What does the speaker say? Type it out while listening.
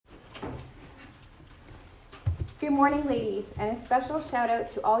Good morning, ladies, and a special shout out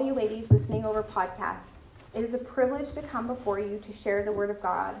to all you ladies listening over podcast. It is a privilege to come before you to share the Word of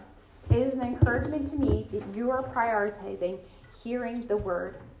God. It is an encouragement to me that you are prioritizing hearing the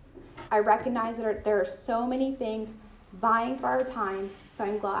Word. I recognize that there are so many things vying for our time, so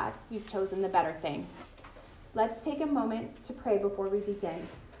I'm glad you've chosen the better thing. Let's take a moment to pray before we begin.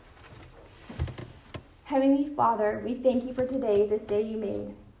 Heavenly Father, we thank you for today, this day you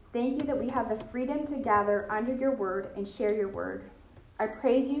made. Thank you that we have the freedom to gather under your word and share your word. I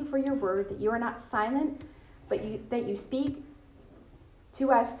praise you for your word, that you are not silent, but that you speak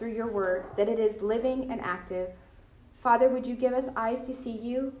to us through your word, that it is living and active. Father, would you give us eyes to see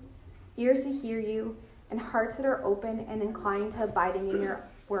you, ears to hear you, and hearts that are open and inclined to abiding in your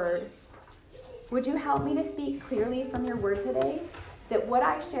word. Would you help me to speak clearly from your word today, that what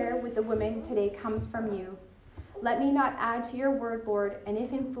I share with the women today comes from you. Let me not add to your word, Lord, and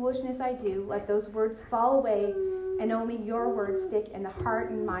if in foolishness I do, let those words fall away and only your words stick in the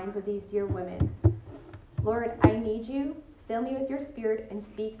heart and minds of these dear women. Lord, I need you. Fill me with your spirit and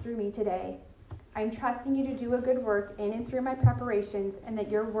speak through me today. I'm trusting you to do a good work in and through my preparations and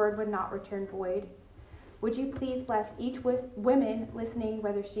that your word would not return void. Would you please bless each woman listening,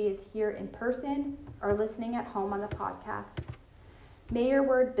 whether she is here in person or listening at home on the podcast. May your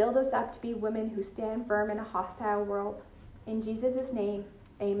word build us up to be women who stand firm in a hostile world. In Jesus' name,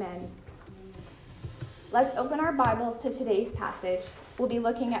 amen. Let's open our Bibles to today's passage. We'll be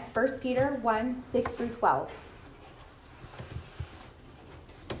looking at 1 Peter 1, 6 through 12.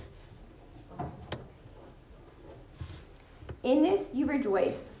 In this you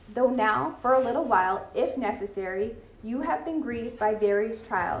rejoice, though now, for a little while, if necessary, you have been grieved by various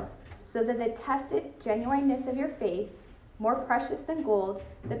trials, so that the tested genuineness of your faith, more precious than gold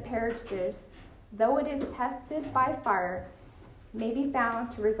that perishes, though it is tested by fire, may be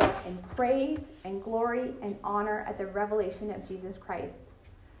found to result in praise and glory and honor at the revelation of Jesus Christ.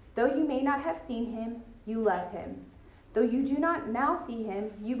 Though you may not have seen him, you love him. Though you do not now see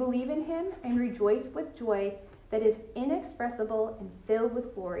him, you believe in him and rejoice with joy that is inexpressible and filled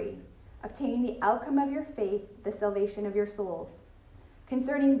with glory, obtaining the outcome of your faith, the salvation of your souls.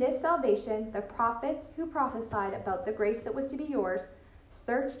 Concerning this salvation, the prophets who prophesied about the grace that was to be yours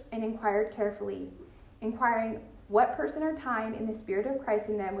searched and inquired carefully, inquiring what person or time in the Spirit of Christ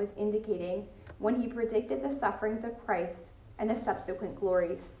in them was indicating when he predicted the sufferings of Christ and the subsequent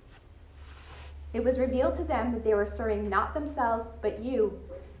glories. It was revealed to them that they were serving not themselves, but you,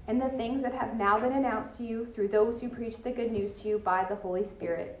 and the things that have now been announced to you through those who preach the good news to you by the Holy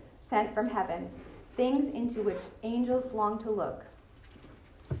Spirit, sent from heaven, things into which angels long to look.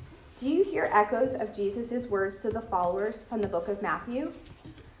 Do you hear echoes of Jesus' words to the followers from the book of Matthew?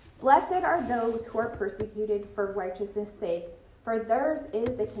 Blessed are those who are persecuted for righteousness' sake, for theirs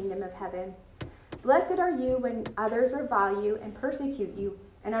is the kingdom of heaven. Blessed are you when others revile you and persecute you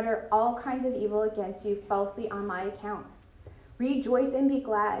and utter all kinds of evil against you falsely on my account. Rejoice and be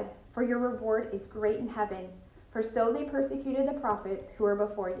glad, for your reward is great in heaven, for so they persecuted the prophets who were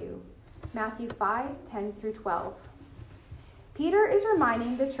before you. Matthew 5, 10 through 12. Peter is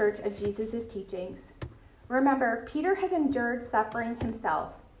reminding the church of Jesus' teachings. Remember, Peter has endured suffering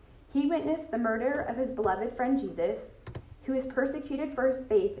himself. He witnessed the murder of his beloved friend Jesus, who is persecuted for his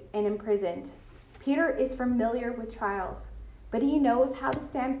faith and imprisoned. Peter is familiar with trials, but he knows how to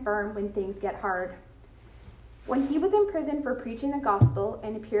stand firm when things get hard. When he was imprisoned for preaching the gospel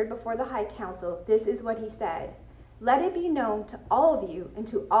and appeared before the high council, this is what he said: "Let it be known to all of you and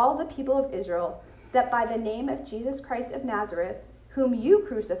to all the people of Israel that by the name of Jesus Christ of Nazareth, whom you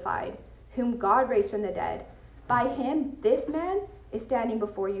crucified, whom God raised from the dead, by him this man is standing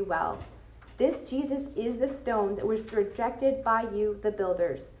before you well. This Jesus is the stone that was rejected by you, the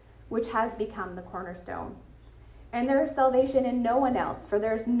builders, which has become the cornerstone. And there is salvation in no one else, for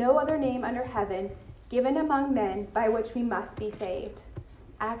there is no other name under heaven given among men by which we must be saved."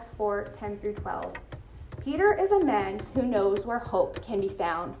 Acts 4, 10 through 12. Peter is a man who knows where hope can be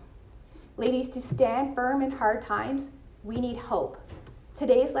found. Ladies, to stand firm in hard times, we need hope.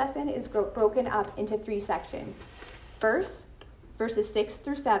 Today's lesson is broken up into 3 sections. First, verses 6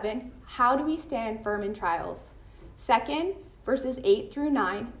 through 7, how do we stand firm in trials? Second, verses 8 through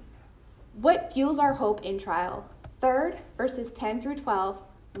 9, what fuels our hope in trial? Third, verses 10 through 12,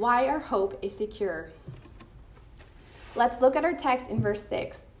 why our hope is secure. Let's look at our text in verse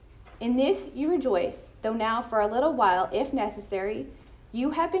 6. In this you rejoice, though now for a little while, if necessary,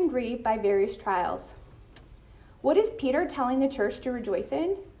 you have been grieved by various trials. What is Peter telling the church to rejoice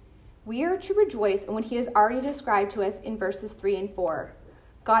in? We are to rejoice in what he has already described to us in verses 3 and 4.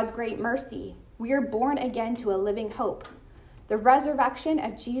 God's great mercy. We are born again to a living hope. The resurrection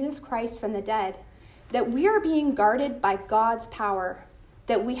of Jesus Christ from the dead. that we are being guarded by God's power,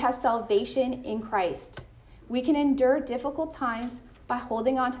 that we have salvation in Christ. We can endure difficult times by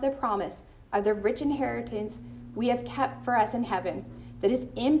holding on to the promise of the rich inheritance we have kept for us in heaven, that is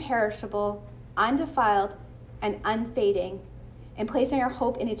imperishable, undefiled, and unfading, and placing our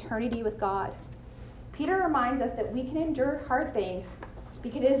hope in eternity with God. Peter reminds us that we can endure hard things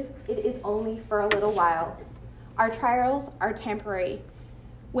because it is only for a little while. Our trials are temporary.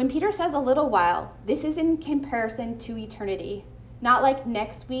 When Peter says a little while, this is in comparison to eternity, not like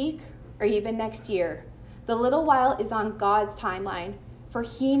next week or even next year. The little while is on God's timeline, for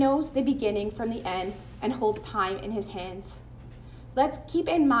he knows the beginning from the end and holds time in his hands. Let's keep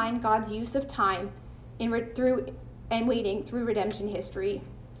in mind God's use of time waiting through redemption history.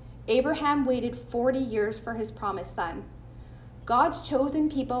 Abraham waited 40 years for his promised son. God's chosen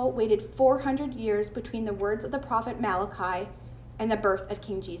people waited 400 years between the words of the prophet Malachi and the birth of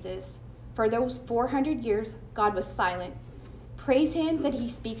King Jesus. For those 400 years, God was silent. Praise him that he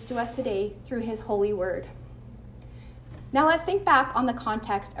speaks to us today through his holy word. Now let's think back on the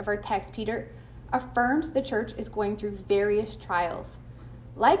context of our text. Peter affirms the church is going through various trials.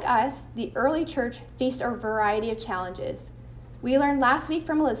 Like us, the early church faced a variety of challenges. We learned last week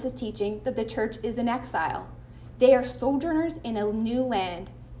from Melissa's teaching that the church is in exile. They are sojourners in a new land,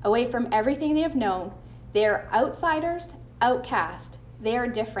 away from everything they have known. They are outsiders, outcast. They are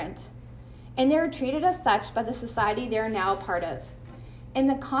different. And they are treated as such by the society they are now a part of. In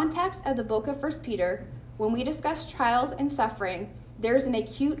the context of the book of 1 Peter, when we discuss trials and suffering, there is an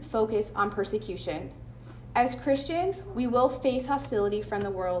acute focus on persecution. As Christians, we will face hostility from the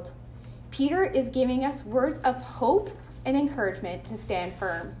world. Peter is giving us words of hope and encouragement to stand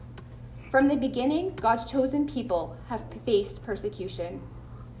firm. From the beginning, God's chosen people have faced persecution.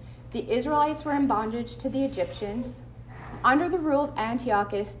 The Israelites were in bondage to the Egyptians. Under the rule of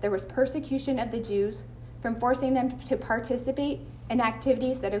Antiochus, there was persecution of the Jews, from forcing them to participate in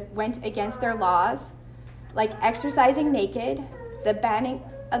activities that went against their laws, like exercising naked, the banning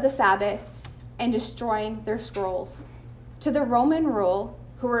of the Sabbath, and destroying their scrolls. To the Roman rule,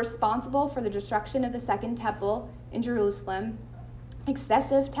 who were responsible for the destruction of the Second Temple in Jerusalem,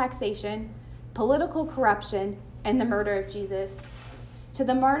 excessive taxation, political corruption, and the murder of Jesus. To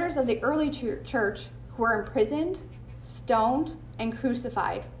the martyrs of the early church who were imprisoned, stoned, and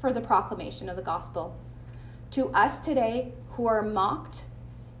crucified for the proclamation of the gospel. To us today who are mocked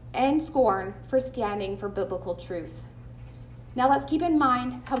and scorned for standing for biblical truth. Now let's keep in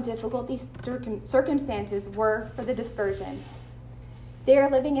mind how difficult these circumstances were for the dispersion. They are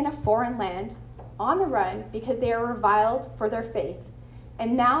living in a foreign land, on the run because they are reviled for their faith.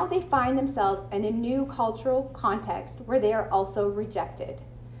 And now they find themselves in a new cultural context where they are also rejected.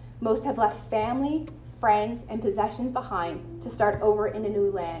 Most have left family, friends, and possessions behind to start over in a new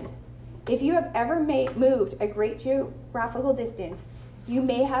land. If you have ever moved a great geographical distance, you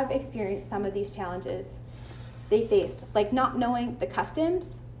may have experienced some of these challenges they faced, like not knowing the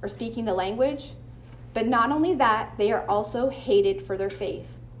customs or speaking the language. But not only that, they are also hated for their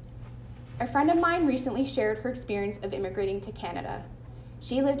faith. A friend of mine recently shared her experience of immigrating to Canada.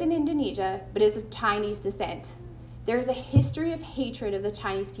 She lived in Indonesia, but is of Chinese descent. There is a history of hatred of the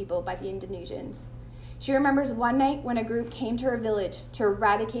Chinese people by the Indonesians. She remembers one night when a group came to her village to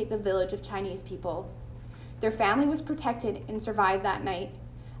eradicate the village of Chinese people. Their family was protected and survived that night.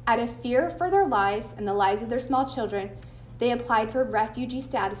 Out of fear for their lives and the lives of their small children, they applied for refugee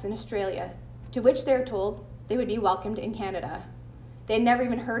status in Australia, to which they were told they would be welcomed in Canada. They had never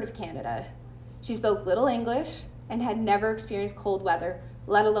even heard of Canada. She spoke little English and had never experienced cold weather,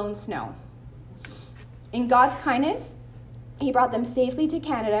 let alone snow. In God's kindness, he brought them safely to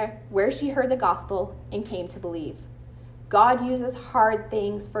Canada, where she heard the gospel and came to believe. God uses hard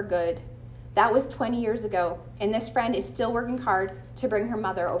things for good. That was 20 years ago, and this friend is still working hard to bring her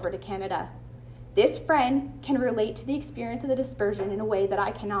mother over to Canada. This friend can relate to the experience of the dispersion in a way that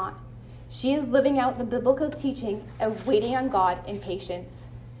I cannot. She is living out the biblical teaching of waiting on God in patience.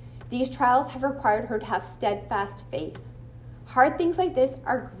 These trials have required her to have steadfast faith. Hard things like this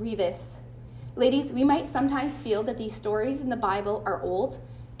are grievous. Ladies, we might sometimes feel that these stories in the Bible are old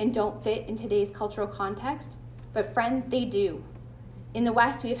and don't fit in today's cultural context, but friend, they do. In the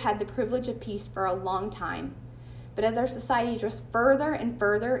West, we have had the privilege of peace for a long time. But as our society drifts further and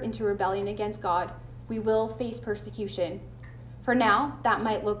further into rebellion against God, we will face persecution. For now, that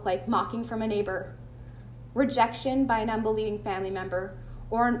might look like mocking from a neighbor, rejection by an unbelieving family member,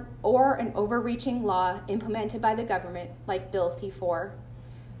 or an overreaching law implemented by the government, like Bill C-4.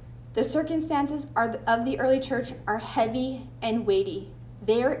 The circumstances of the early church are heavy and weighty.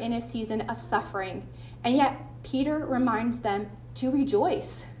 They are in a season of suffering, and yet Peter reminds them to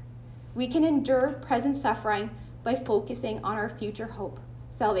rejoice. We can endure present suffering by focusing on our future hope,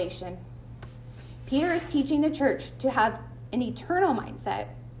 salvation. Peter is teaching the church to have an eternal mindset.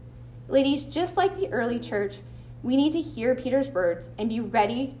 Ladies, just like the early church, we need to hear Peter's words and be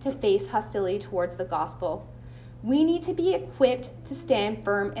ready to face hostility towards the gospel. We need to be equipped to stand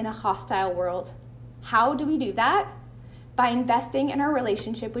firm in a hostile world. How do we do that? By investing in our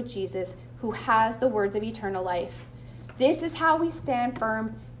relationship with Jesus, who has the words of eternal life. This is how we stand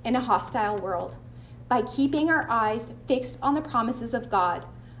firm in a hostile world, by keeping our eyes fixed on the promises of God,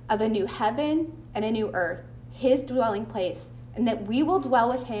 of a new heaven and a new earth, his dwelling place, and that we will dwell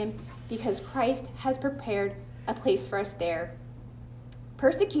with him because Christ has prepared a place for us there.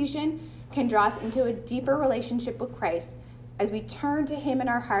 Persecution can draw us into a deeper relationship with Christ as we turn to him in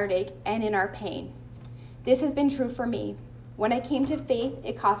our heartache and in our pain. This has been true for me. When I came to faith,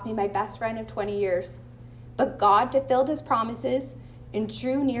 it cost me my best friend of 20 years. But God fulfilled his promises and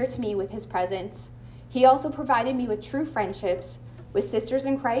drew near to me with his presence. He also provided me with true friendships with sisters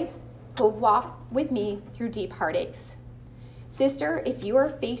in Christ who have walked with me through deep heartaches. Sister, if you are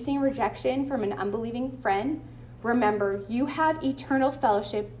facing rejection from an unbelieving friend, remember you have eternal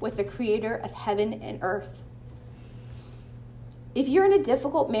fellowship with the Creator of heaven and earth. If you're in a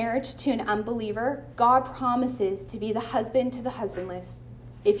difficult marriage to an unbeliever, God promises to be the husband to the husbandless.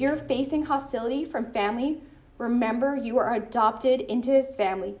 If you're facing hostility from family, remember you are adopted into his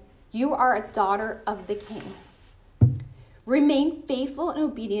family. You are a daughter of the King. Remain faithful in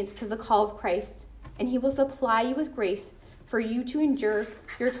obedience to the call of Christ, and he will supply you with grace for you to endure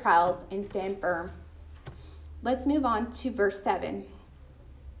your trials and stand firm. Let's move on to verse 7.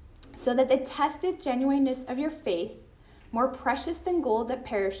 So that the tested genuineness of your faith, more precious than gold that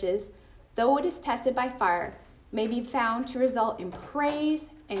perishes, though it is tested by fire, may be found to result in praise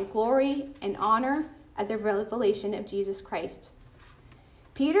and glory and honor at the revelation of Jesus Christ.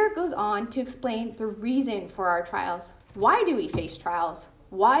 Peter goes on to explain the reason for our trials. Why do we face trials?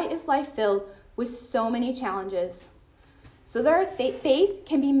 Why is life filled with so many challenges? So that our faith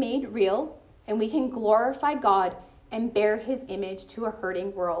can be made real and we can glorify God and bear his image to a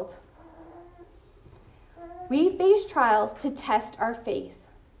hurting world. We face trials to test our faith.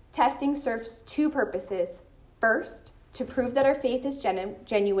 Testing serves two purposes. First, to prove that our faith is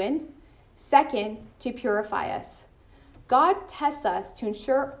genuine. Second, to purify us. God tests us to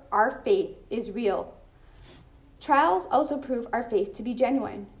ensure our faith is real. Trials also prove our faith to be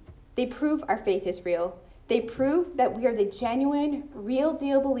genuine. They prove our faith is real. They prove that we are the genuine, real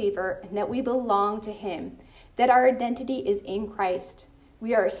deal believer and that we belong to him, that our identity is in Christ.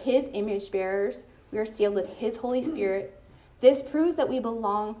 We are his image bearers. We are sealed with his Holy Spirit. This proves that we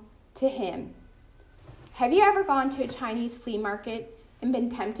belong to him. Have you ever gone to a Chinese flea market and been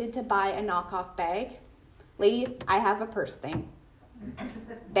tempted to buy a knockoff bag? Ladies, I have a purse thing.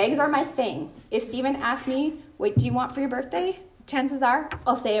 Bags are my thing. If Stephen asks me, what do you want for your birthday? Chances are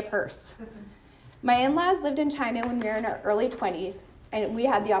I'll say a purse. My in-laws lived in China when we were in our early 20s, and we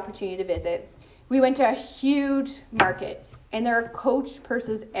had the opportunity to visit. We went to a huge market, and there are Coach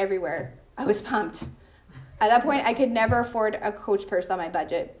purses everywhere. I was pumped. At that point, I could never afford a Coach purse on my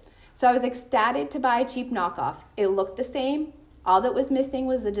budget. So I was ecstatic to buy a cheap knockoff. It looked the same. All that was missing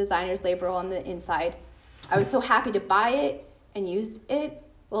was the designer's label on the inside. I was so happy to buy it and use it.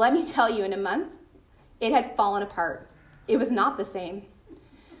 Well, let me tell you, in a month, it had fallen apart. It was not the same.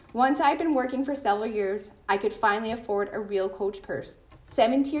 Once I had been working for several years, I could finally afford a real Coach purse.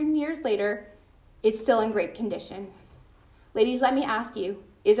 17 years later, it's still in great condition. Ladies, let me ask you,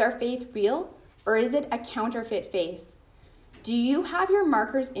 is our faith real or is it a counterfeit faith? Do you have your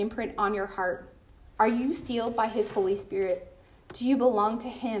marker's imprint on your heart? Are you sealed by his Holy Spirit? Do you belong to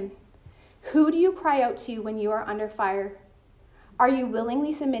him? Who do you cry out to when you are under fire? Are you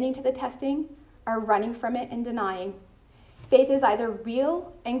willingly submitting to the testing or running from it and denying? Faith is either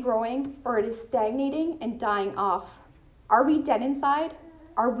real and growing or it is stagnating and dying off. Are we dead inside?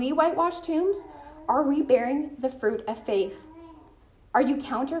 Are we whitewashed tombs? Are we bearing the fruit of faith? Are you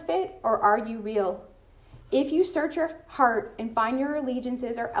counterfeit or are you real? If you search your heart and find your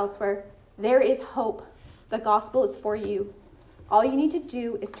allegiances are elsewhere, there is hope. The gospel is for you. All you need to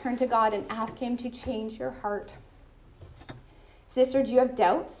do is turn to God and ask him to change your heart. Sister, do you have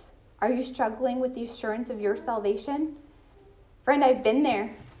doubts? Are you struggling with the assurance of your salvation? Friend, I've been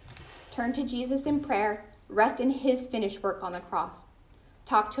there. Turn to Jesus in prayer. Rest in his finished work on the cross.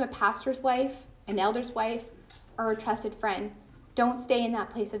 Talk to a pastor's wife, an elder's wife, or a trusted friend. Don't stay in that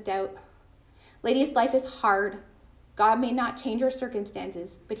place of doubt. Ladies, life is hard. God may not change our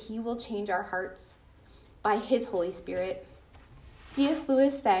circumstances, but he will change our hearts by his Holy Spirit. C.S.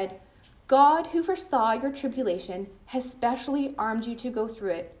 Lewis said, God, who foresaw your tribulation, has specially armed you to go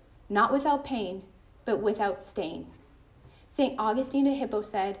through it, not without pain, but without stain. St. Augustine of Hippo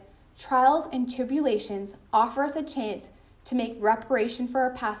said, trials and tribulations offer us a chance to make reparation for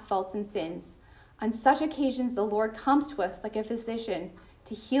our past faults and sins. On such occasions, the Lord comes to us like a physician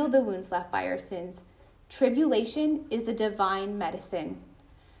to heal the wounds left by our sins. Tribulation is the divine medicine.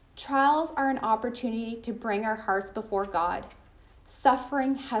 Trials are an opportunity to bring our hearts before God.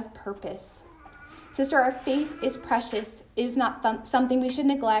 Suffering has purpose. Sister, our faith is precious. It is not something we should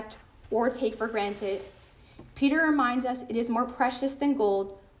neglect or take for granted. Peter reminds us it is more precious than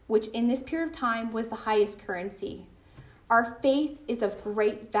gold, which in this period of time was the highest currency. Our faith is of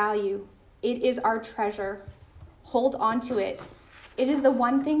great value. It is our treasure. Hold on to it. It is the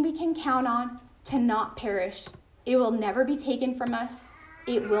one thing we can count on to not perish. It will never be taken from us.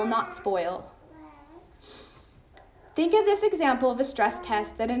 It will not spoil. Think of this example of a stress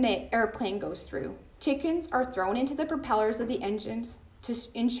test that an airplane goes through. Chickens are thrown into the propellers of the engines to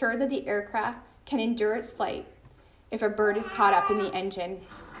ensure that the aircraft can endure its flight if a bird is caught up in the engine.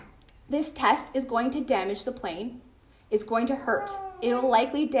 This test is going to damage the plane. It's going to hurt. It will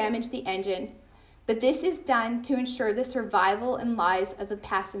likely damage the engine. But this is done to ensure the survival and lives of the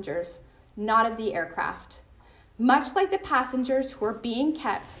passengers, not of the aircraft. Much like the passengers who are being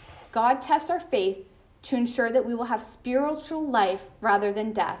kept, God tests our faith to ensure that we will have spiritual life rather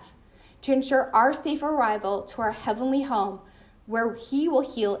than death, to ensure our safe arrival to our heavenly home, where He will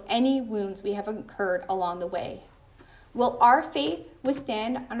heal any wounds we have incurred along the way. Will our faith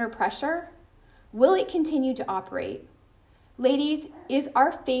withstand under pressure? Will it continue to operate? Ladies, is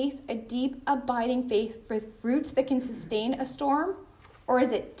our faith a deep, abiding faith with roots that can sustain a storm? Or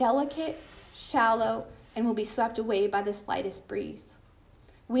is it delicate, shallow, and will be swept away by the slightest breeze?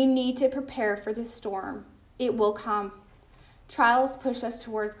 We need to prepare for the storm. It will come. Trials push us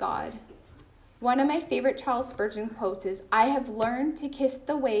towards God. One of my favorite Charles Spurgeon quotes is, I have learned to kiss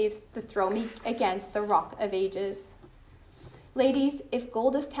the waves that throw me against the rock of ages. Ladies, if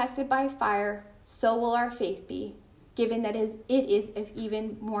gold is tested by fire, so will our faith be, given that it is of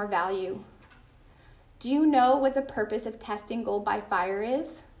even more value. Do you know what the purpose of testing gold by fire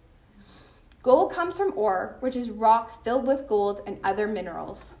is? Gold comes from ore, which is rock filled with gold and other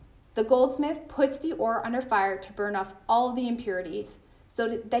minerals. The goldsmith puts the ore under fire to burn off all of the impurities, so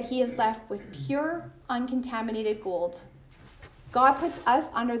that he is left with pure, uncontaminated gold. God puts us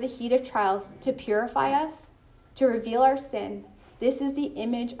under the heat of trials to purify us, to reveal our sin. This is the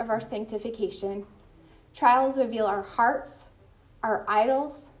image of our sanctification. Trials reveal our hearts, our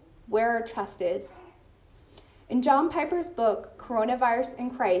idols, where our trust is. In John Piper's book, Coronavirus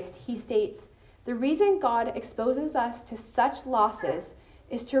in Christ, he states, the reason God exposes us to such losses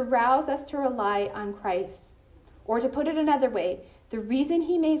is to rouse us to rely on Christ. Or to put it another way, the reason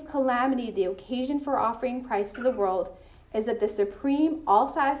he makes calamity the occasion for offering Christ to the world is that the supreme,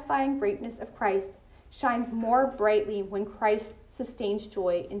 all-satisfying greatness of Christ shines more brightly when Christ sustains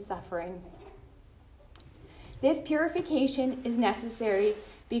joy in suffering. This purification is necessary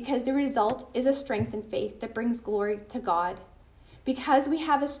because the result is a strengthened faith that brings glory to God. Because we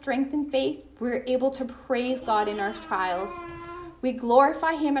have a strengthened faith, we're able to praise God in our trials. We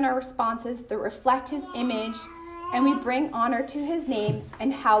glorify Him in our responses that reflect His image, and we bring honor to His name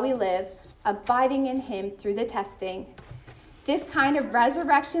and how we live, abiding in Him through the testing. This kind of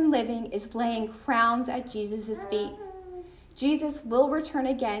resurrection living is laying crowns at Jesus' feet. Jesus will return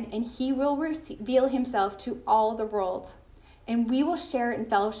again, and He will reveal Himself to all the world, and we will share in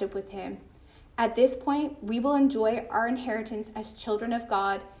fellowship with Him. At this point, we will enjoy our inheritance as children of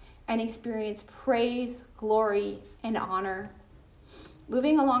God and experience praise, glory, and honor.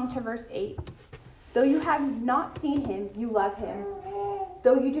 Moving along to verse 8. Though you have not seen Him, you love Him.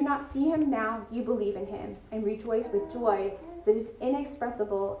 Though you do not see Him now, you believe in Him and rejoice with joy that is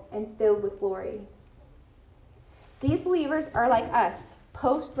inexpressible and filled with glory. These believers are like us,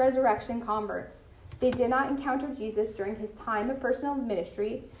 post-resurrection converts. They did not encounter Jesus during His time of personal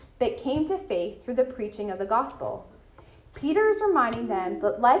ministry, but came to faith through the preaching of the gospel. Peter is reminding them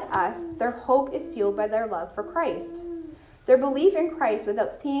that, like us, their hope is fueled by their love for Christ. Their belief in Christ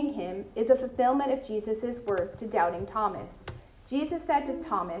without seeing Him is a fulfillment of Jesus' words to doubting Thomas. Jesus said to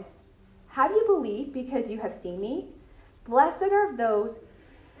Thomas, "Have you believed because you have seen me? Blessed are those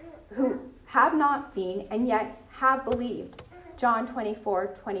who have not seen and yet have believed." John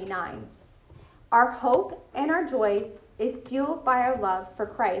 24:29. Our hope and our joy is fueled by our love for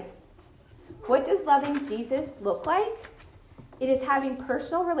Christ. What does loving Jesus look like? It is having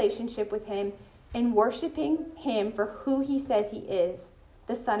personal relationship with Him and worshiping Him for who He says He is,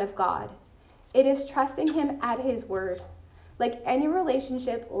 the Son of God. It is trusting Him at His word. Like any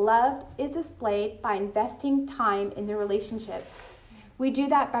relationship, love is displayed by investing time in the relationship. We do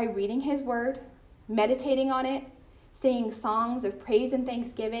that by reading his word, meditating on it, singing songs of praise and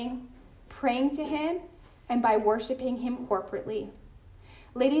thanksgiving, praying to him, and by worshiping him corporately.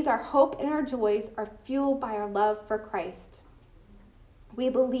 Ladies, our hope and our joys are fueled by our love for Christ. We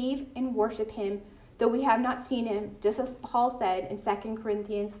believe and worship him, though we have not seen him, just as Paul said in 2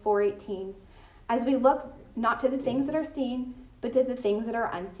 Corinthians 4:18, as we look not to the things that are seen, but to the things that are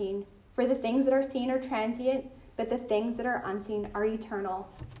unseen. For the things that are seen are transient, but the things that are unseen are eternal.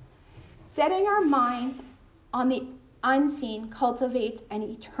 Setting our minds on the unseen cultivates an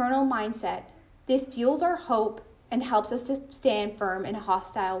eternal mindset. This fuels our hope and helps us to stand firm in a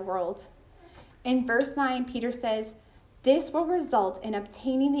hostile world. In verse 9, Peter says, "This will result in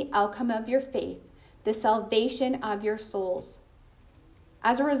obtaining the outcome of your faith, the salvation of your souls."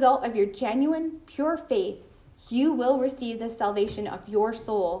 As a result of your genuine, pure faith, you will receive the salvation of your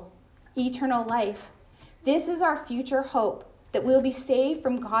soul, eternal life. This is our future hope, that we will be saved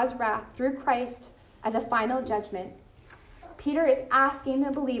from God's wrath through Christ at the final judgment. Peter is asking the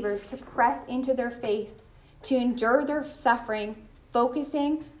believers to press into their faith, to endure their suffering,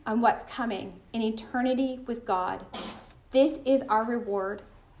 focusing on what's coming in eternity with God. This is our reward.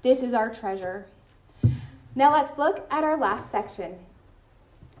 This is our treasure. Now let's look at our last section.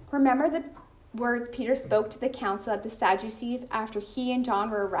 Remember the words Peter spoke to the council at the Sadducees after he and John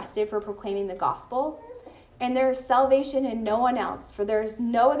were arrested for proclaiming the gospel? "And there is salvation in no one else, for there is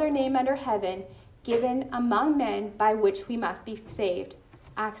no other name under heaven given among men by which we must be saved."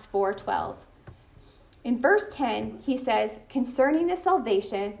 Acts 4:12. In verse 10, he says, "Concerning this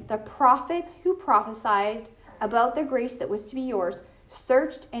salvation, the prophets who prophesied about the grace that was to be yours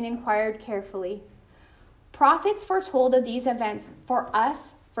searched and inquired carefully." Prophets foretold of these events for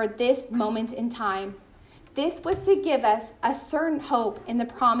us for this moment in time. This was to give us a certain hope in the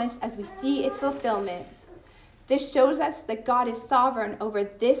promise as we see its fulfillment. This shows us that God is sovereign over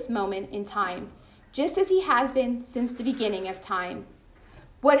this moment in time, just as he has been since the beginning of time.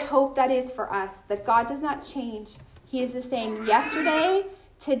 What hope that is for us, that God does not change. He is the same yesterday,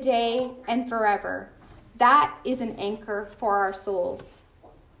 today, and forever. That is an anchor for our souls.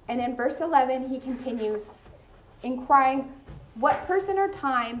 And in verse 11, he continues, inquiring what person or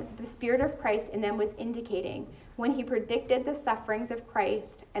time the Spirit of Christ in them was indicating when he predicted the sufferings of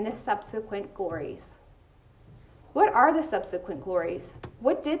Christ and the subsequent glories. What are the subsequent glories?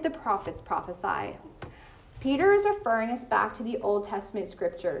 What did the prophets prophesy? Peter is referring us back to the Old Testament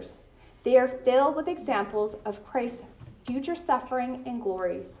scriptures. They are filled with examples of Christ's future suffering and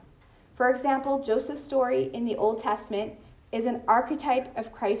glories. For example, Joseph's story in the Old Testament is an archetype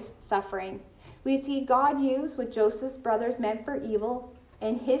of Christ's suffering. We see God use what Joseph's brothers meant for evil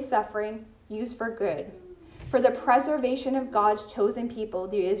and his suffering used for good, for the preservation of God's chosen people,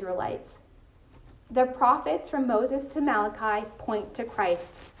 the Israelites. The prophets from Moses to Malachi point to Christ.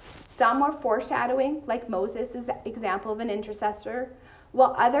 Some were foreshadowing, like Moses' example of an intercessor,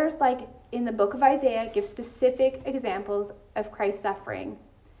 while others, like in the book of Isaiah, give specific examples of Christ's suffering.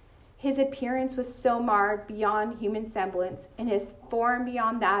 His appearance was so marred beyond human semblance, and his form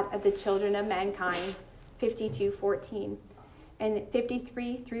beyond that of the children of mankind, 52:14. And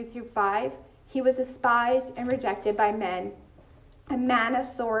 53:3-5, he was despised and rejected by men, a man of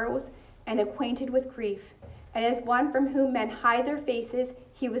sorrows and acquainted with grief. And as one from whom men hide their faces,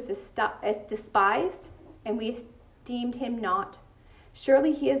 he was despised, and we esteemed him not.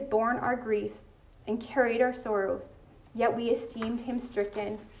 Surely he has borne our griefs and carried our sorrows, yet we esteemed him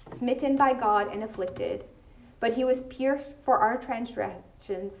stricken, smitten by God, and afflicted. But he was pierced for our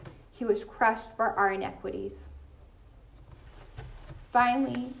transgressions, he was crushed for our iniquities.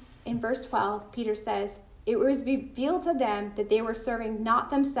 Finally, in verse 12, Peter says, "It was revealed to them that they were serving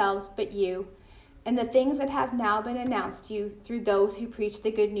not themselves but you, and the things that have now been announced to you through those who preach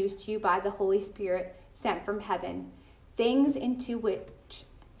the good news to you by the Holy Spirit sent from heaven, things into which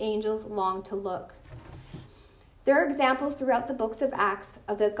angels long to look." There are examples throughout the books of Acts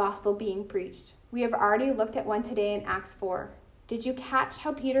of the gospel being preached. We have already looked at one today in Acts 4. Did you catch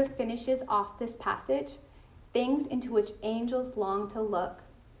how Peter finishes off this passage? Things into which angels long to look.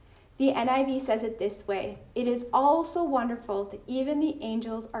 The NIV says it this way: "It is all so wonderful that even the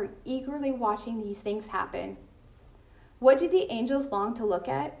angels are eagerly watching these things happen." What do the angels long to look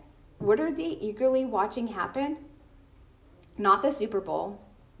at? What are they eagerly watching happen? Not the Super Bowl,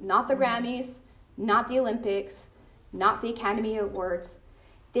 not the Grammys, not the Olympics, not the Academy Awards.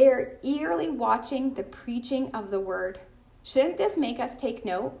 They're eagerly watching the preaching of the word. Shouldn't this make us take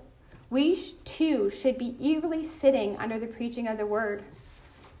note? We too should be eagerly sitting under the preaching of the word.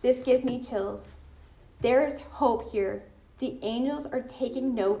 This gives me chills. There is hope here. The angels are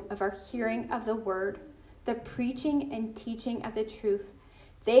taking note of our hearing of the word. the preaching and teaching of the truth.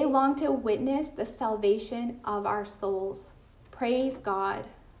 They long to witness the salvation of our souls. Praise God.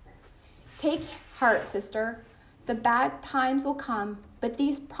 Take heart, sister. The bad times will come, but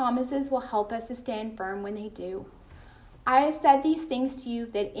these promises will help us to stand firm when they do. I have said these things to you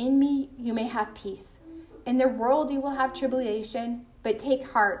that in me you may have peace. In the world you will have tribulation, but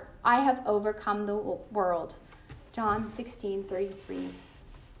take heart, I have overcome the world. John 16:33.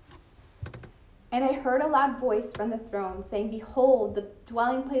 And I heard a loud voice from the throne saying, behold, the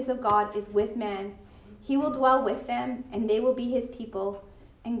dwelling place of God is with men. He will dwell with them, and they will be his people.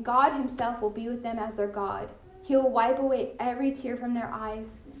 And God himself will be with them as their God. He will wipe away every tear from their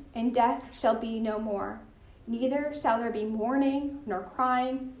eyes, and death shall be no more. Neither shall there be mourning, nor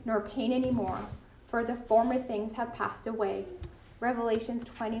crying, nor pain any more, for the former things have passed away. Revelations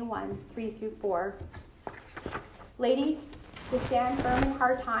 21:3-4. Ladies, to stand firm in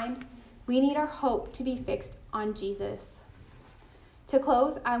hard times, we need our hope to be fixed on Jesus. To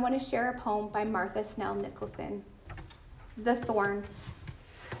close, I want to share a poem by Martha Snell Nicholson. The Thorn.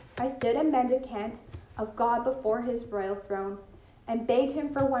 I stood a mendicant of God before his royal throne, and begged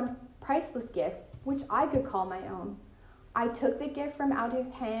him for one priceless gift, which I could call my own. I took the gift from out his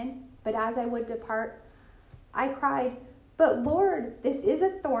hand, but as I would depart, I cried, but Lord, this is a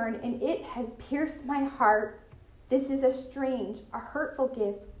thorn, and it has pierced my heart. This is a strange, a hurtful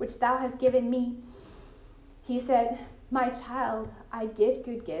gift, which thou hast given me. He said, my child, I give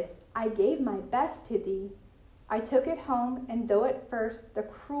good gifts. I gave my best to thee. I took it home, and though at first the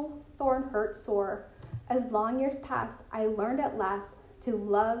cruel thorn hurt sore, as long years passed, I learned at last to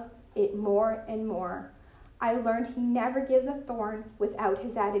love it more and more. I learned he never gives a thorn without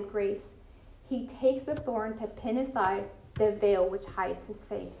his added grace. He takes the thorn to pin aside the veil which hides his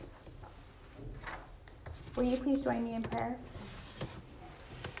face. Will you please join me in prayer?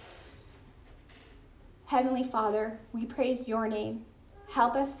 Heavenly Father, we praise your name.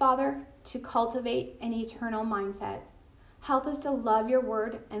 Help us, Father, to cultivate an eternal mindset. Help us to love your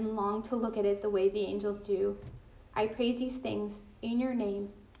word and long to look at it the way the angels do. I praise these things in your name.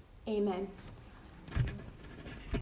 Amen.